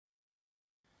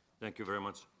Thank you very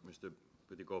much, Mr.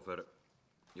 Pytikofer.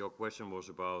 Your question was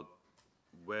about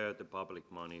where the public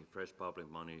money, fresh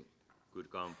public money,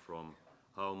 could come from,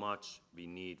 how much we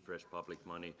need fresh public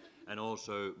money, and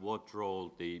also what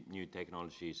role the new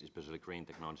technologies, especially green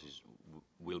technologies,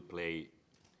 will play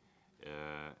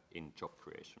in job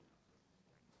creation.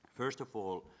 First of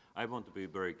all, I want to be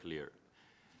very clear.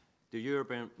 The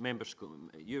European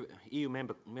EU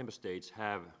member states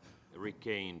have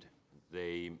regained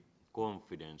the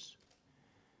confidence,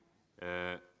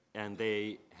 and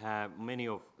they have many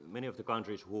of the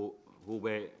countries who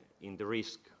were in the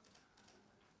risk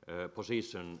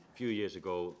position a few years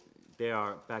ago, they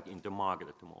are back in the market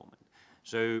at the moment.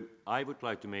 So I would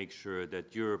like to make sure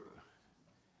that Europe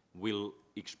will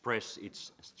express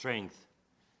its strength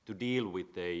to deal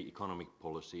with the economic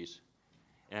policies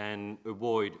and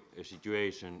avoid a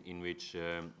situation in which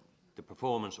the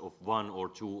performance of one or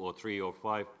two or three or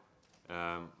five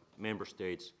member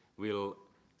states will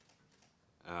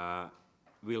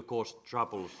cause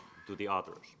troubles to the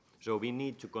others. So we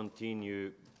need to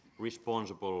continue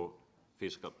responsible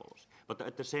fiscal policy. But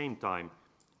at the same time,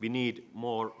 we need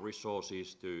more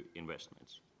resources to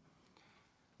investments.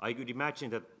 I could imagine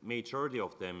that majority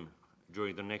of them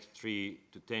during the next 3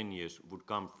 to 10 years would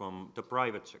come from the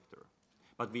private sector.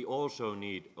 But we also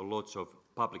need lots of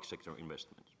public sector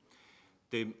investments.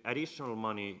 The additional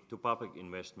money to public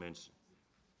investments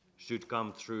should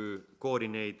come through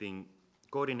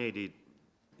coordinated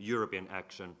European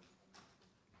action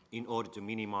in order to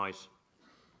minimize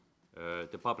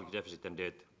the public deficit and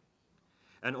debt,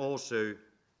 and also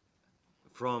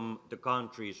from the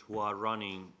countries who are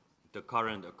running the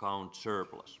current account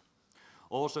surplus.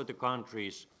 Also the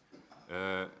countries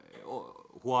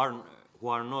who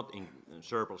are not in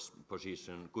surplus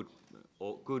position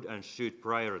could and should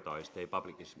prioritize their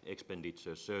public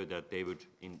expenditure so that they would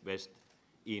invest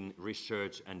in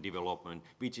research and development,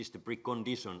 which is the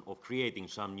precondition of creating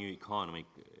some new economy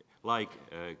like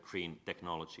green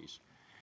technologies.